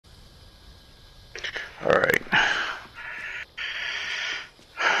Alright.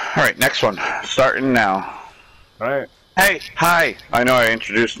 Alright, next one. Starting now. Alright. Hey, hi! I know I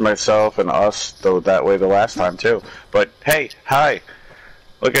introduced myself and us though that way the last time too. But hey, hi!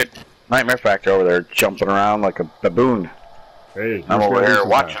 Look at Nightmare Factor over there jumping around like a baboon. Hey, I'm over here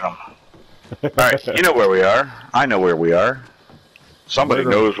watching him. Alright, you know where we are. I know where we are. Somebody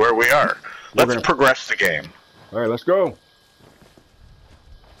knows where we are. Let's progress the game. Alright, let's go.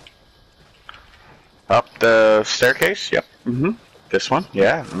 Up the staircase? Yep. This one?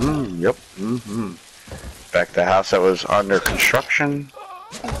 Yeah. Yep. Back to the house that was under construction.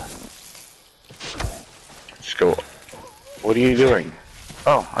 Let's go. What are you doing?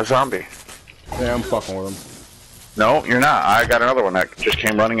 Oh, a zombie. Yeah, I'm fucking with him. No, you're not. I got another one that just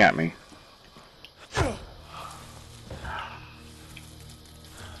came running at me.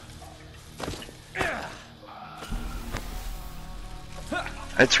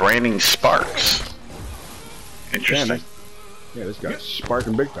 It's raining sparks. Interesting. Yeah, this guy's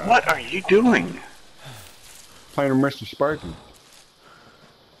sparking big time. What are you doing? Playing Mr. Sparking.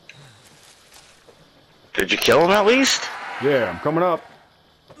 Did you kill him at least? Yeah, I'm coming up.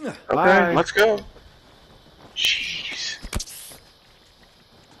 Okay, Bye. let's go. Jeez.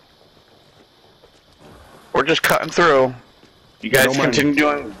 We're just cutting through. You guys continue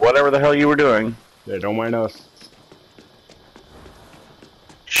doing whatever the hell you were doing. Yeah, don't mind us.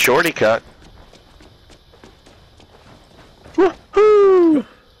 Shorty cut. Woohoo!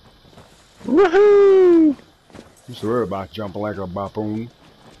 Woohoo! You swear about jumping like a buffoon.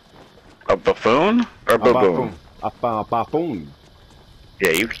 A buffoon? Or a baboon? A buffoon.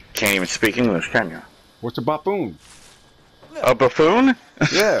 Yeah, you can't even speak English, can you? What's a buffoon? A buffoon?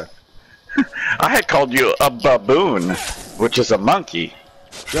 Yeah. I had called you a baboon, which is a monkey.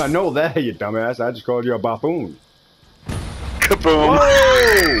 Yeah, I know that, you dumbass. I just called you a buffoon. Kaboom!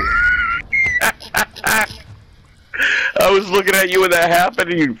 Whoa! I was looking at you when that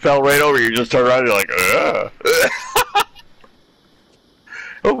happened and you fell right over. You just turned around and you're like, ugh.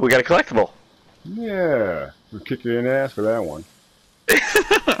 Oh, we got a collectible. Yeah. We'll kick you in the ass for that one.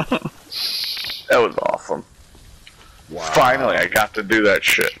 That was awesome. Wow. Finally, I got to do that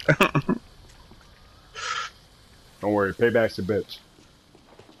shit. Don't worry, payback's a bitch.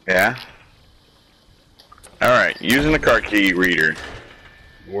 Yeah? Alright, using the car key reader.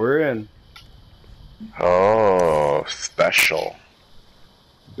 We're in. Oh, special.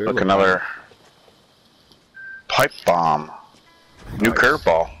 Look, another pipe bomb. New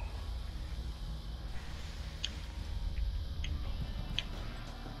curveball.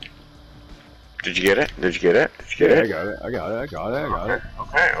 Did you get it? Did you get it? Did you get it? I got it. I got it. I got it.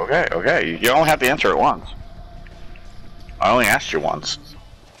 I got it. Okay. You don't have to answer it once. I only asked you once.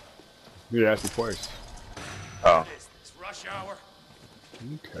 You asked me twice. Oh. It's rush hour.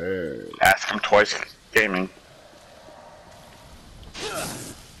 Okay. Ask him twice gaming.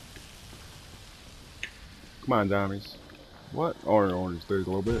 Come on, zombies. What? Orange, there's a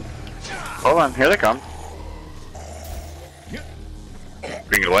little bit. Hold on, here they come.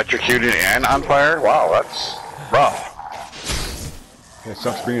 Being electrocuted and on fire? Wow, that's rough. Yeah, it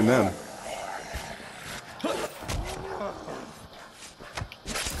sucks being them.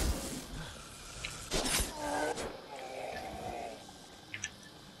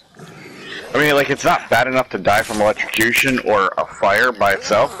 I mean, like, it's not bad enough to die from electrocution or a fire by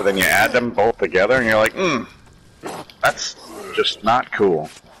itself, but then you add them both together and you're like, that's just not cool.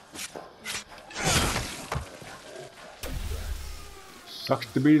 Sucks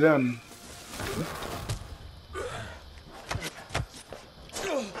to be them.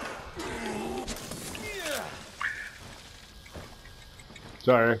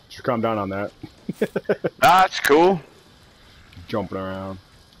 Sorry, should calm down on that. That's cool. Jumping around.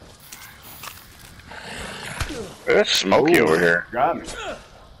 It's smoky over here. Got me.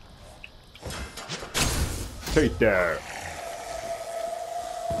 Take that.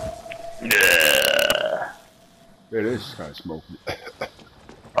 Yeah. It is kind of smoky.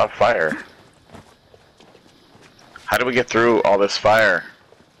 On fire. How do we get through all this fire?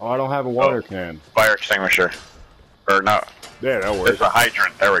 Oh, I don't have a water can. Fire extinguisher. Or no. Yeah, that works. There's a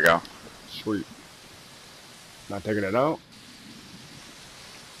hydrant. There we go. Sweet. Not taking it out.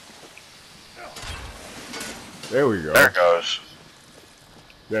 There we go. There it goes.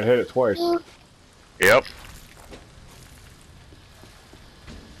 Yeah, hit it twice. Yep.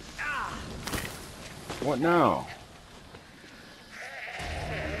 What now?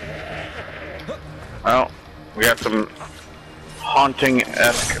 Well, we got some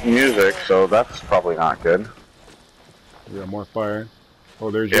haunting-esque music, so that's probably not good. We got more fire.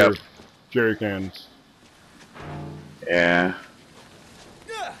 Oh, there's Yep. your jerry cans. Yeah.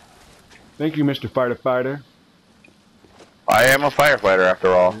 Thank you, Mr. Fighter. I am a firefighter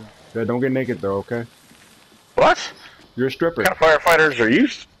after all. Yeah, don't get naked though, okay? What? You're a stripper. What kind of firefighters are you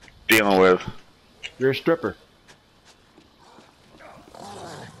dealing with? You're a stripper.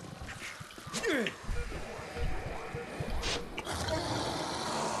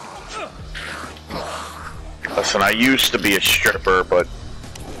 Listen, I used to be a stripper, but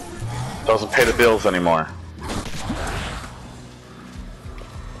doesn't pay the bills anymore.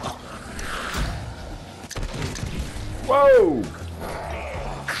 Whoa!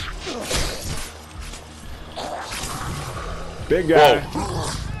 Big guy. Whoa.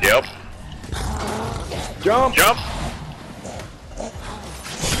 Yep. Jump! Jump!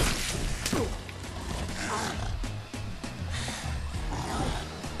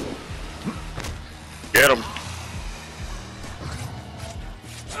 Get him!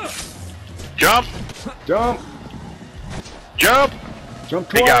 Jump! Jump! Jump! Jump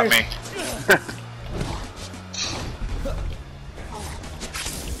twice! He got me.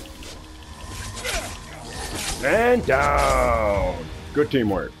 And down! Good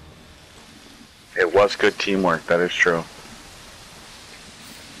teamwork. It was good teamwork, that is true.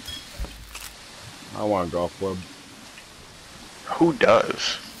 I want a golf club. Who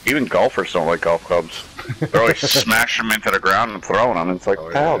does? Even golfers don't like golf clubs. They're always smashing them into the ground and throwing them. It's like, Oh,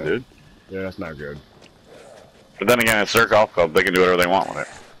 hell, yeah. dude. Yeah, that's not good. But then again, it's their golf club. They can do whatever they want with it.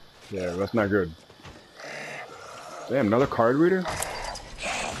 Yeah, that's not good. Damn, another card reader?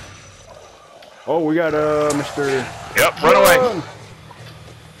 Oh, we got, Mr. Yep, run away.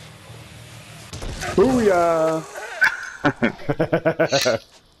 Booyah!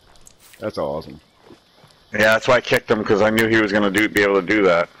 That's awesome. Yeah, that's why I kicked him, because I knew he was going to be able to do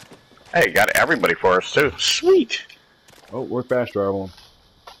that. Hey, got everybody for us, too. Sweet. Oh, we're fast traveling.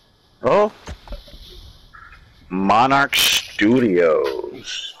 Oh. Monarch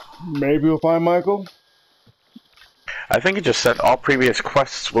Studios. Maybe we'll find Michael? I think it just said all previous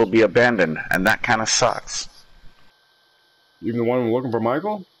quests will be abandoned, and that kind of sucks. Even the one looking for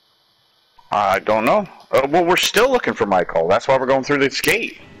Michael? I don't know. Well, we're still looking for Michael. That's why we're going through this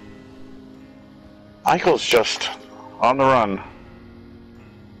gate. Michael's just on the run.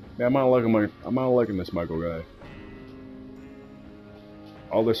 Yeah, I'm not liking this Michael guy.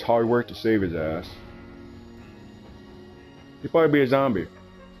 All this hard work to save his ass. He'll probably be a zombie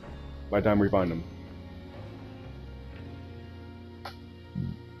by the time we find him.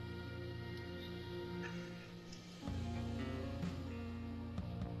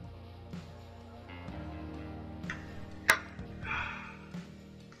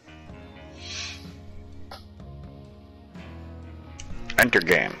 Enter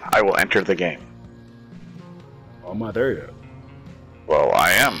game. I will enter the game. I'm not there yet. Well, I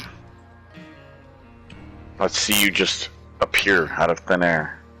am. Let's see you just appear out of thin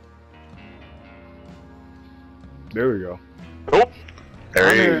air. There we go. Oh!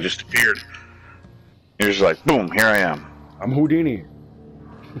 There you here. just appeared. You're just like, boom, here I am. I'm Houdini.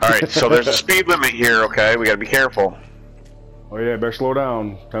 Alright, so there's a speed limit here, okay? We gotta be careful. Oh yeah, better slow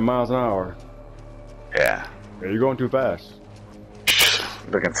down. 10 miles an hour. Yeah. Yeah, you're going too fast.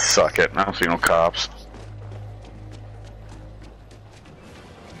 They can suck it. I don't see no cops.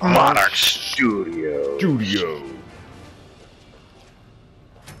 Monarch Studio. Studio.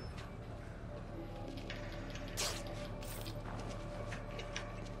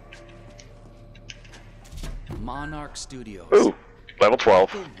 Monarch Studios. Ooh, level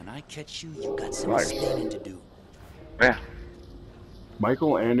 12. When I catch you, you got some Nice. explaining to do. Yeah.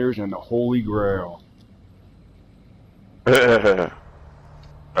 Michael Anders and the Holy Grail.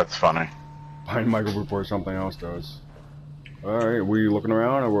 That's funny. Find Michael before something else does. Alright, we looking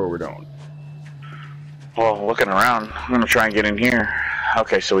around or what are we doing? Well, looking around, I'm gonna try and get in here.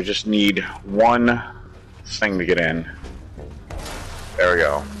 Okay, so we just need one thing to get in. There we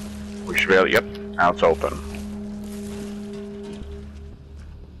go. We should be able. Yep, now it's open.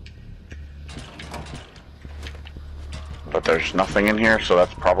 But there's nothing in here, so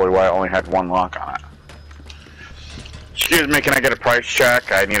that's probably why I only had one lock on it. Excuse me, can I get a price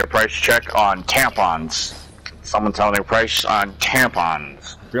check? I need a price check on tampons. Someone tell me a price on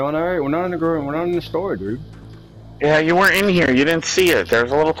tampons. Feeling alright? We're not in the store, dude. Yeah, you weren't in here. You didn't see it.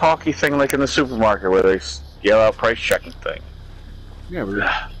 There's a little talkie thing like in the supermarket where they yell out price checking thing. Yeah,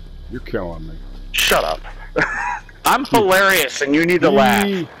 but you're killing me. Shut up. I'm hilarious and you need to laugh.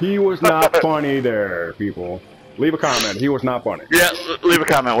 He was not funny there, people. Leave a comment. He was not funny. Yeah, leave a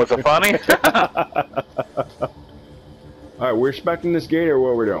comment. Was it funny? Alright, we're expecting this gate or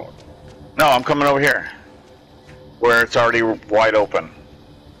what we're doing? No, I'm coming over here. Where it's already wide open.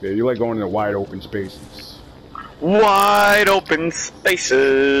 Yeah, you like going into wide open spaces. Wide open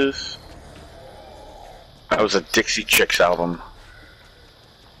spaces. That was a Dixie Chicks album.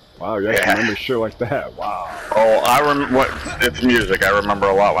 Wow, you actually remember shit like that. Wow. Oh, I remember what it's music. I remember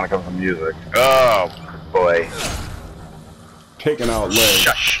a lot when it comes to music. Oh boy. Taking out legs.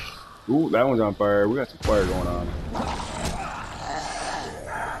 Shush. Ooh, that one's on fire. We got some fire going on.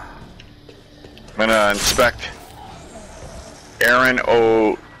 I'm gonna inspect Aaron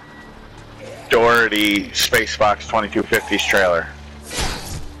O'Doherty Spacebox 2250's trailer.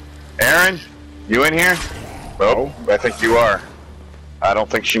 Aaron, you in here? Oh, I think you are. I don't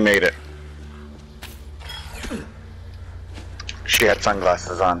think she made it. She had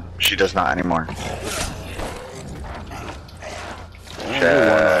sunglasses on. She does not anymore.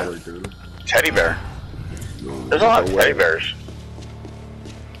 Teddy bear. There's a lot of teddy bears.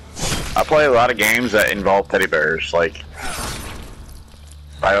 I play a lot of games that involve teddy bears, like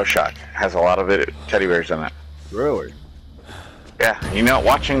BioShock has a lot of teddy bears in it. Really? Yeah, you know,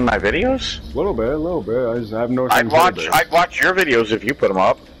 watching my videos? A little bit. I just have no. I'd watch your videos if you put them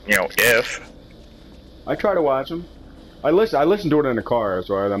up. You know, if. I try to watch them. I listen to it in the car,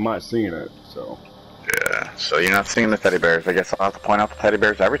 so I'm not seeing it. So. Yeah. So you're not seeing the teddy bears. I guess I'll have to point out the teddy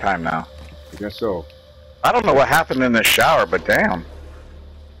bears every time now. I guess so. I don't know what happened in the shower, but damn,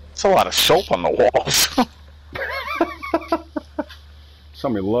 it's a lot of soap on the walls.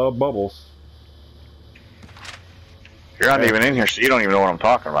 Somebody love bubbles. You're not even in here, so you don't even know what I'm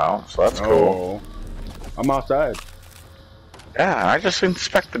talking about. So that's cool. I'm outside. Yeah, I just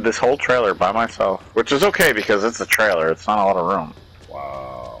inspected this whole trailer by myself, which is okay because it's a trailer. It's not a lot of room.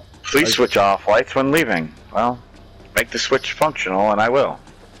 Wow. Please switch off lights when leaving. Well, make the switch functional, and I will.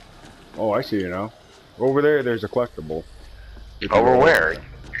 Oh, I see you now. Over there, there's a collectible. Over where?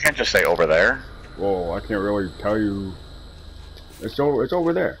 You can't just say over there. Whoa, I can't really tell you. It's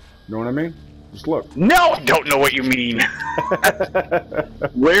over there. You know what I mean? Just look. No, I don't know what you mean.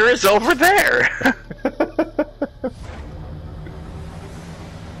 Where is over there?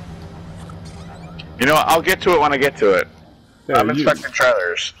 You know what? I'll get to it when I get to it. Hey, I'm inspecting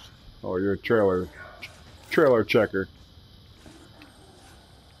trailers. Oh, you're a trailer checker.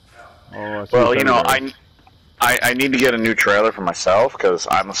 Oh, well, you know, I need to get a new trailer for myself because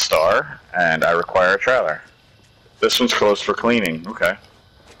I'm a star and I require a trailer. This one's closed for cleaning. Okay.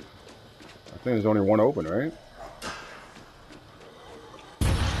 I think there's only one open, right?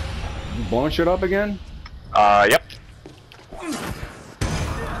 You blowing shit up again? Yep.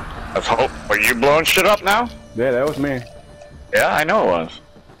 Let's hope. Are you blowing shit up now? Yeah, that was me. Yeah, I know it was.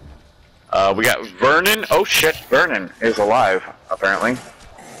 We got Vernon. Oh shit, Vernon is alive, apparently.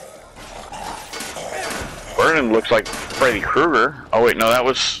 Vernon looks like Freddy Krueger. Oh wait, no, that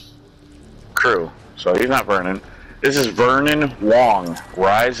was Crew. So he's not Vernon. This is Vernon Wong,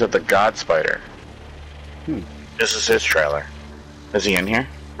 Rise of the God Spider. This is his trailer. Is he in here?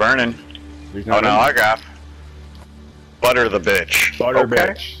 Vernon. Oh no, I got Butter the Bitch. Butter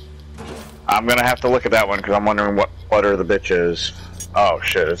Bitch. I'm gonna have to look at that one because I'm wondering what Butter the Bitch is. Oh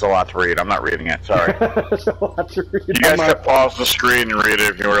shit, it's a lot to read. I'm not reading it. Sorry. It's a lot to read. You guys could pause the screen and read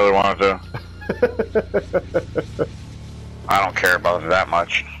it if you really wanted to. I don't care about it that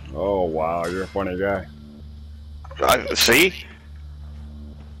much. Oh wow, you're a funny guy. See?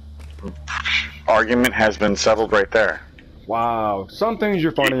 Argument has been settled right there. Wow, some things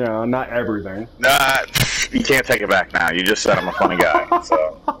you're funny on, not everything. Nah, you can't take it back now. You just said I'm a funny guy,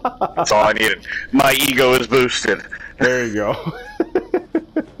 so that's all I needed. My ego is boosted. There you go.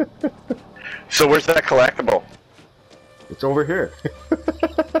 So where's that collectible? It's over here.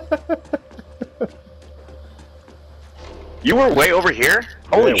 You were way over here?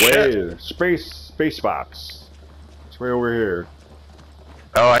 Holy shit. Space box. It's way over here.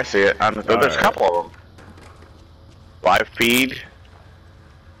 Oh, I see it. There's a couple of them. Live feed.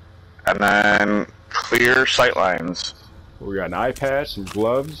 And then clear sight lines. We got an iPad, some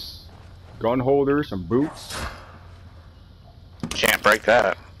gloves, gun holder, some boots. Can't break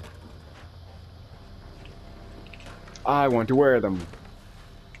that. I want to wear them.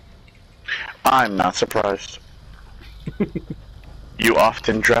 I'm not surprised. You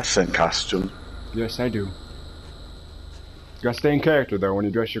often dress in costume. Yes, I do. You gotta stay in character, though, when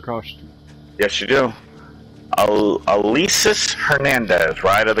you dress your costume. Yes, you do. Alesis Hernandez,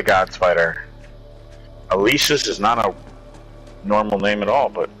 Ride of the God Spider. Alesis is not a normal name at all,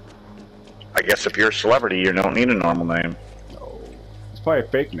 but I guess if you're a celebrity, you don't need a normal name. No. It's probably a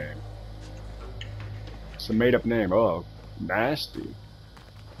fake name. It's a made-up name. Oh, nasty.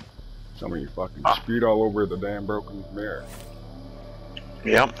 Some of you fucking spewed all over the damn broken mirror.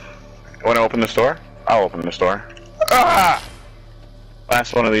 Yep. Want to open this door? I'll open this door. Ah!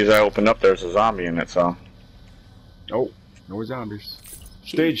 Last one of these I opened up, there's a zombie in it, so. Oh, no zombies.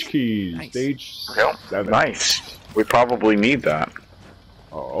 Stage keys. Nice. Stage Yep. 7. Nice. We probably need that.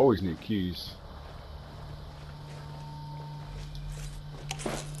 Oh, always need keys.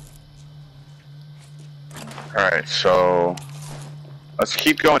 Alright, so let's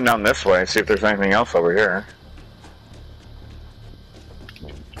keep going down this way, see if there's anything else over here.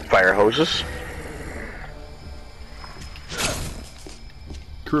 Fire hoses.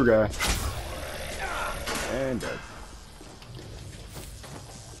 Crew guy. And dead.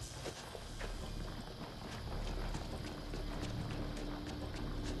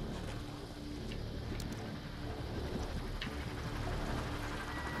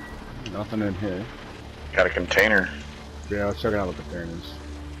 Nothing in here. Got a container. Yeah, let's check out what the containers.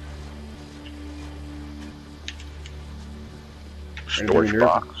 Storage Anything in here?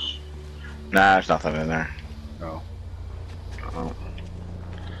 box. Nah, there's nothing in there. No. Oh.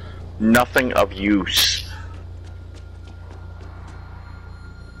 Nothing of use.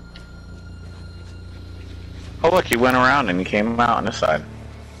 Oh look, he went around and he came out on this side.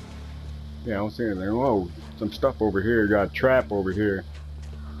 Yeah, I don't see anything. Whoa, some stuff over here. Got a trap over here.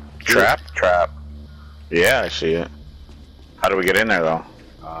 Trap? Trap. Yeah, I see it. How do we get in there though?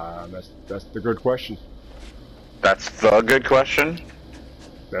 That's the good question. That's the good question?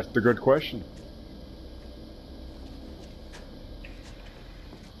 That's the good question.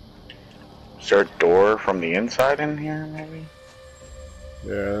 Is there a door from the inside in here, maybe?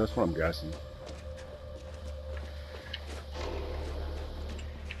 Yeah, that's what I'm guessing.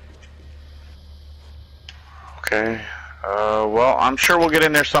 Okay. Well, I'm sure we'll get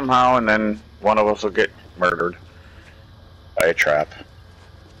in there somehow, and then one of us will get murdered by a trap.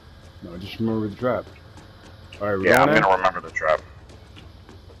 No, just remember the trap. Alright, we're Yeah, I'm going in? gonna remember the trap.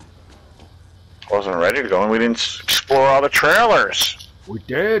 Wasn't ready to go, and we didn't explore all the trailers. We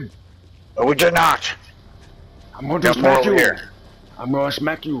did. No, we did not. I'm going Got to more smack over you. here. I'm going to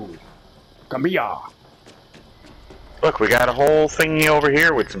smack you. Come here. Look, we got a whole thingy over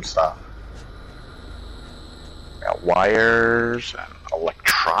here with some stuff. Got wires and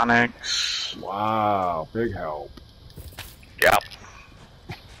electronics. Wow, big help. Yep.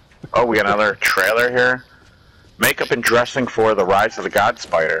 Oh, we got another trailer here. Makeup and dressing for the Rise of the God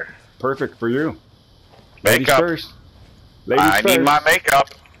Spider. Perfect for you. Ladies Makeup. first. Ladies I first. need my makeup.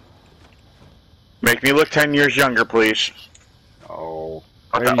 Make me look 10 years younger, please. Oh.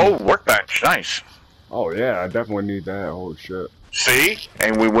 What the- ladies- oh, workbench. Nice. Oh yeah, I definitely need that. Holy shit. See?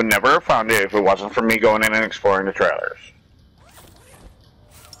 And we would never have found it if it wasn't for me going in and exploring the trailers.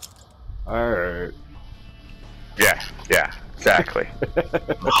 Alright. Yeah, exactly.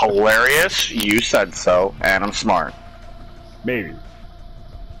 Hilarious. You said so, and I'm smart. Maybe.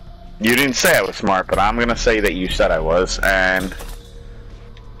 You didn't say I was smart, but I'm gonna say that you said I was, and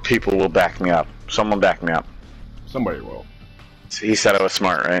people will back me up. Someone back me up. Somebody will. He said I was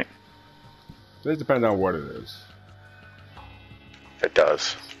smart, right? It depends on what it is. It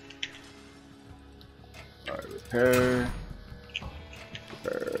does. Alright, repair.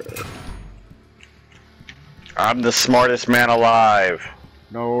 Repair. I'm the smartest man alive.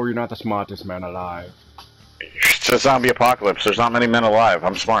 No, you're not the smartest man alive. It's a zombie apocalypse. There's not many men alive.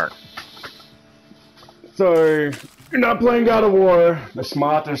 I'm smart. Sorry, you're not playing God of War. The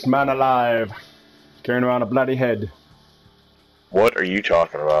smartest man alive. Carrying around a bloody head. What are you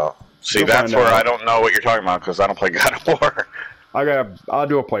talking about? See, You'll that's find where out. I don't know what you're talking about because I don't play God of War. I'll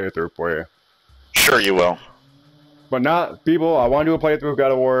do a playthrough for you. Sure, you will. But not, people, I want to do a playthrough of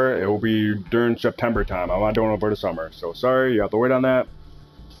God of War. It will be during September time. I'm not doing it over the summer. So sorry, you have to wait on that.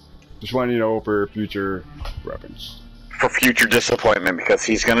 Just wanting you to know for future reference. For future disappointment, because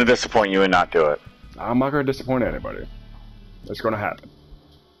he's going to disappoint you and not do it. I'm not going to disappoint anybody. It's going to happen.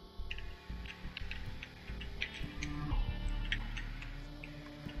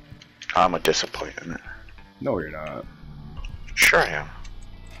 I'm a disappointment. No, you're not. Sure I am.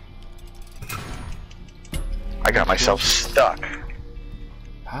 I got myself stuck.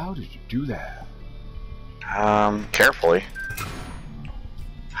 How did you do that? Carefully.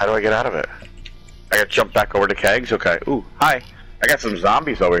 How do I get out of it? I gotta jump back over to kegs? Okay. Ooh, hi. I got some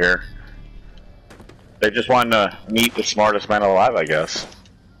zombies over here. They just wanted to meet the smartest man alive, I guess.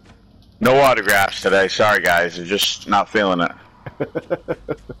 No autographs today. Sorry, guys. I'm just not feeling it.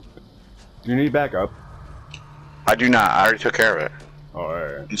 Do you need backup? I do not. I already took care of it.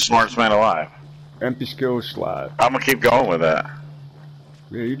 Alright. The smartest man alive. Empty skill slot. I'm gonna keep going with that.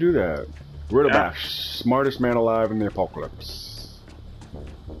 Yeah, you do that. We're the Yeah. best. Smartest man alive in the apocalypse.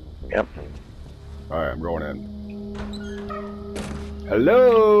 Yep. Alright, I'm going in.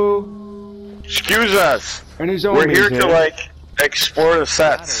 Hello? Excuse us. Any We're zombies here to, like, explore the Gotta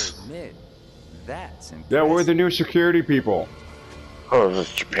sets. admit, that's impressive. Yeah, we're the new security people. Oh, is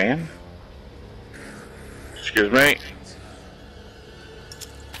this Japan? Excuse me.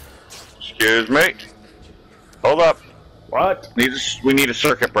 Excuse me. Hold up. What? We need a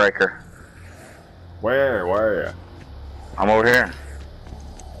circuit breaker. Where? Where are you? I'm over here.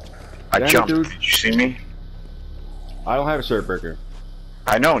 I Damn it, jumped. dude. Did you see me? I don't have a circuit breaker.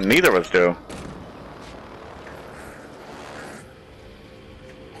 I know, neither of us do.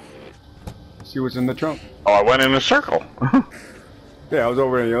 See what's in the trunk. Oh, I went in a circle. Yeah, I was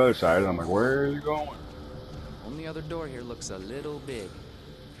over on the other side. And I'm like, where are you going? Only other door here looks a little big.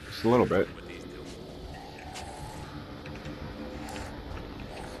 Just a little bit.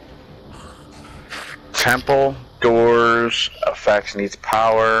 Temple, doors, effects needs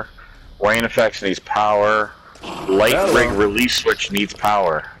power. Rain effects needs power. Light Hello. rig release switch needs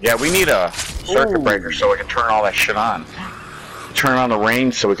power. Yeah, we need a circuit Ooh. breaker so we can turn all that shit on. Turn on the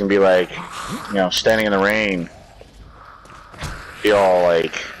rain so we can be like, you know, standing in the rain. Be all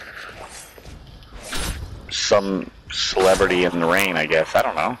like some celebrity in the rain, I guess. I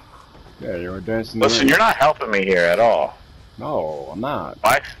don't know. Yeah, you were dancing. Listen, you're not helping me here at all. No, I'm not.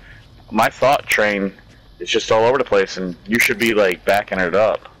 My thought train is just all over the place, and you should be like backing it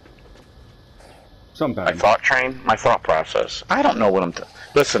up. Sometimes. My thought process. I don't know what I'm.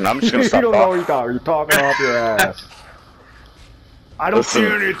 Listen, I'm just gonna stop. You don't know what you're talking. You're talking off your ass. I don't see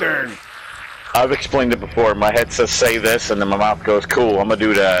Listen. anything. I've explained it before. My head says say this, and then my mouth goes, "Cool, I'm gonna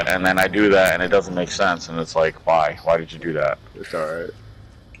do that," and then I do that, and it doesn't make sense, and it's like, why? Why did you do that? It's alright.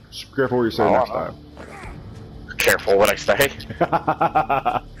 Just careful what you say Oh, next I time. Careful what I say,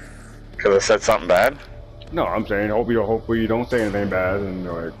 because I said something bad. No, I'm saying hopefully you don't say anything bad and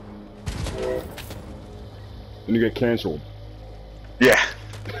like then you get canceled. Yeah.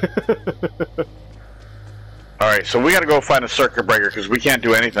 All right, so we gotta go find a circuit breaker because we can't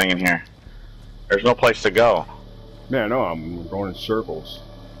do anything in here. There's no place to go. Yeah, no, I'm going in circles.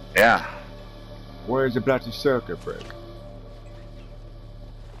 Yeah. Where's the bloody circuit breaker?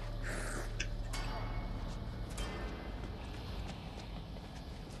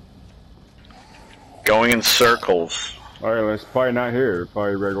 Going in circles. Alright, let's probably not here.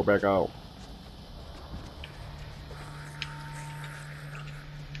 Probably ready to go back out.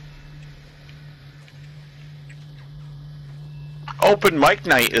 Open mic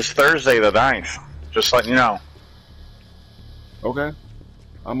night is Thursday the 9th. Just letting you know. Okay.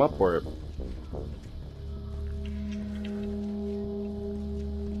 I'm up for it.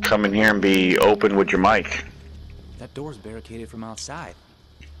 Come in here and be open with your mic. That door's barricaded from outside.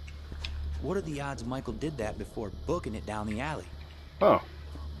 What are the odds Michael did that before booking it down the alley? Oh.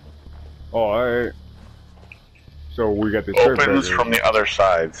 Oh, alright. So we got the circuit Opens breaker. from the other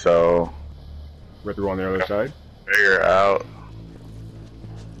side, so We have to go on the other side? figure out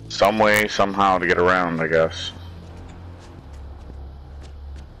some way, somehow to get around, I guess.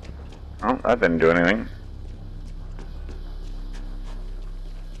 Oh, that didn't do anything.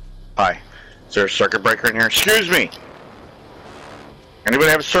 Hi. Is there a circuit breaker in here? Excuse me! Anybody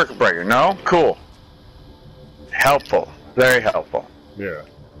have a circuit breaker? No? Cool. Helpful. Very helpful. Yeah.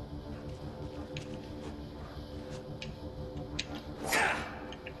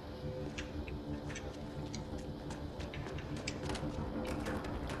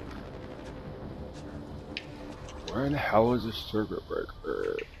 Where in the hell is this circuit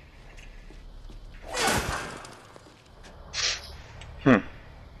breaker?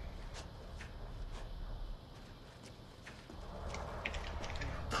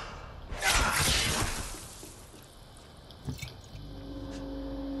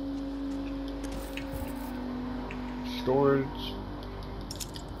 Storage.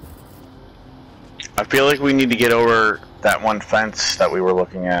 I feel like we need to get over that one fence that we were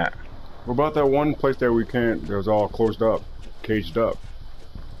looking at. What about that one place that we can't, that was all closed up, caged up?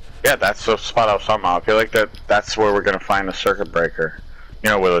 Yeah, that's the spot I was talking about. I feel like that's where we're going to find the circuit breaker. You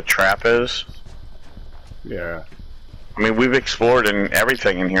know, where the trap is. Yeah. I mean, we've explored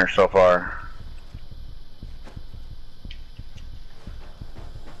everything in here so far.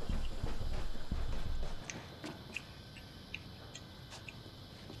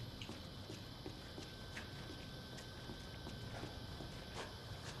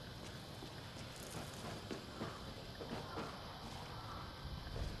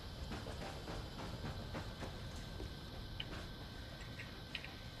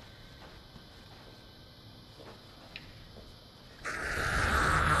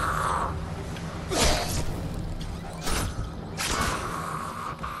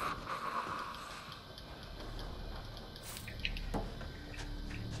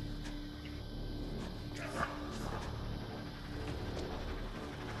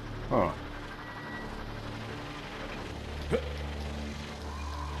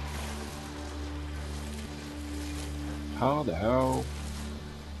 How the hell?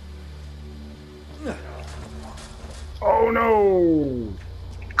 Oh no!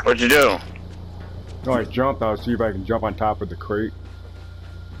 What'd you do? No, I jumped. I'll see if I can jump on top of the crate.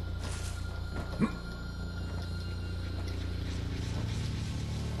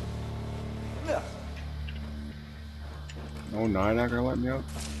 Oh, no, you're not gonna let me up?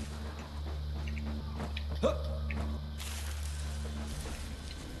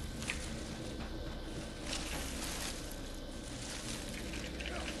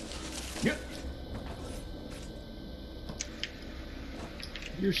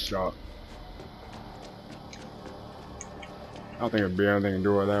 You suck. I don't think it'd be anything to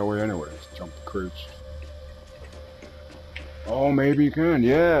do it that way anyways. Jump the crates. Oh, maybe you can.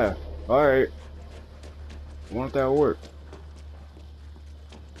 Yeah. Alright. I want that to work.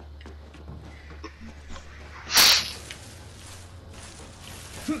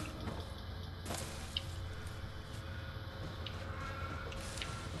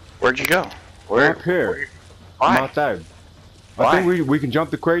 Where'd you go? Where? Up here. Why? I'm outside. Why? I think we can jump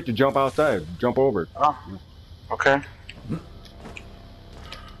the crate to jump outside. Jump over. Oh. Okay. You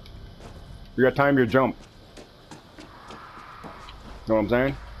got time to jump. Know what I'm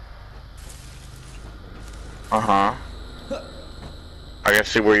saying? Uh-huh. I gotta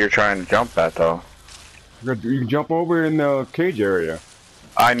see where you're trying to jump at, though. You can jump over in the cage area.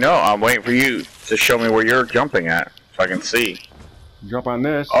 I know. I'm waiting for you to show me where you're jumping at, so I can see. Jump on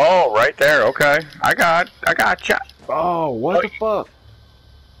this. Oh, right there. Okay. I gotcha. Oh, what the fuck?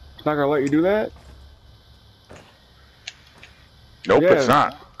 It's not gonna let you do that? Nope, Yeah, it's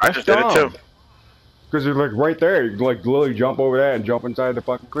not. I just did it too. Because you're like right there. You can like literally jump over that and jump inside the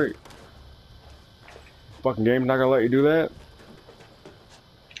fucking crate. Fucking game's not gonna let you do that?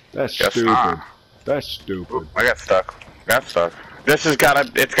 That's stupid. Not. That's stupid. I got stuck. This has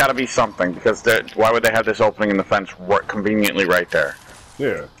it's gotta be something, because why would they have this opening in the fence conveniently right there? Yeah.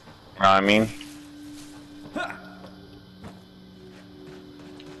 You know what I mean?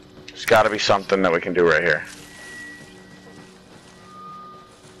 There's gotta be something that we can do right here.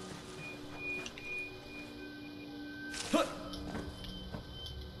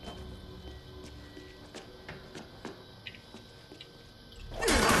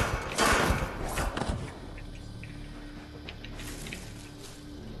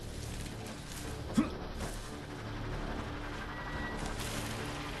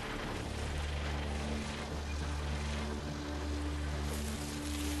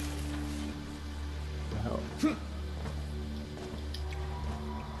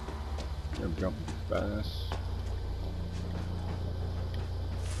 I'm jumping fast.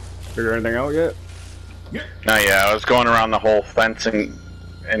 Figure anything out yet? Not yet. I was going around the whole fencing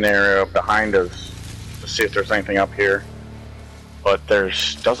area behind us to see if there's anything up here. But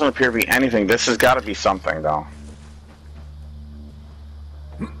doesn't appear to be anything. This has got to be something, though.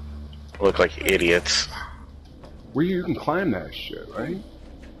 Look like idiots. Well, you can climb that shit, right?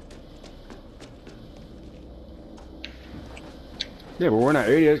 Yeah, but we're not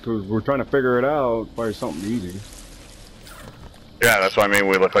idiots because we're trying to figure it out. Probably something easy. Yeah, that's what I mean.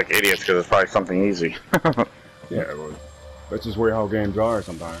 We look like idiots because it's probably something easy. Yeah, well, that's just way how games are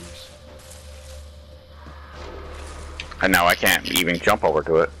sometimes. And now I can't even jump over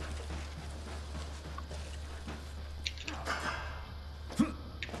to it.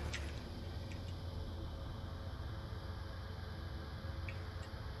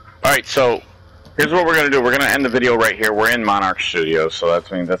 Alright, so here's what we're going to do. We're going to end the video right here. We're in Monarch Studios, so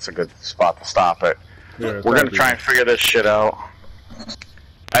that's a good spot to stop it. Yeah, we're going to try and figure this shit out.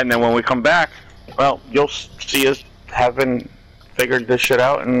 And then when we come back, well, you'll see us having figured this shit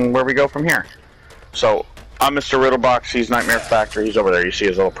out and where we go from here. So, I'm Mr. Riddlebox. He's Nightmare Factory. He's over there. You see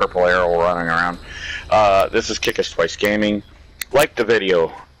his little purple arrow running around. This is Kick Us Twice Gaming. Like the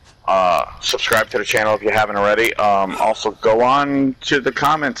video. Subscribe to the channel if you haven't already. Also, go on to the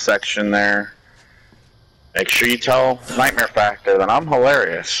comments section there. Make sure you tell Nightmare Factor that I'm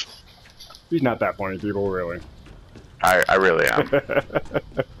hilarious. He's not that funny, people, really. I really am.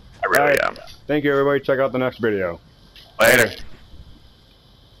 I really am. Thank you, everybody. Check out the next video. Later.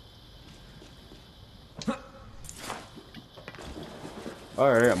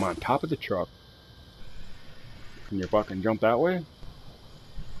 Alright, I'm on top of the truck. Can you fucking jump that way?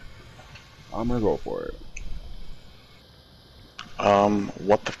 I'm gonna go for it.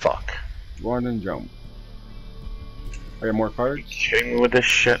 What the fuck? Run and jump. I got more cards? Kidding me with this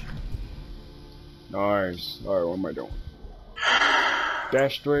shit? Nice. Alright, what am I doing?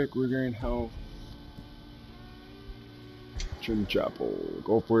 Dash strike, regain health. Chin chapel.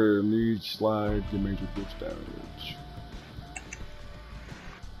 Go for your lead slide to major boost damage.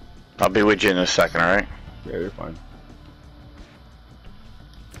 I'll be with you in a second, alright? Yeah, you're fine.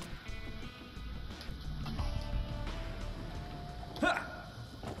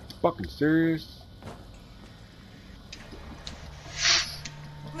 fucking serious?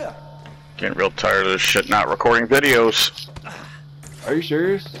 Getting real tired of this shit not recording videos. Are you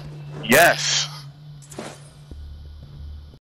serious? Yes.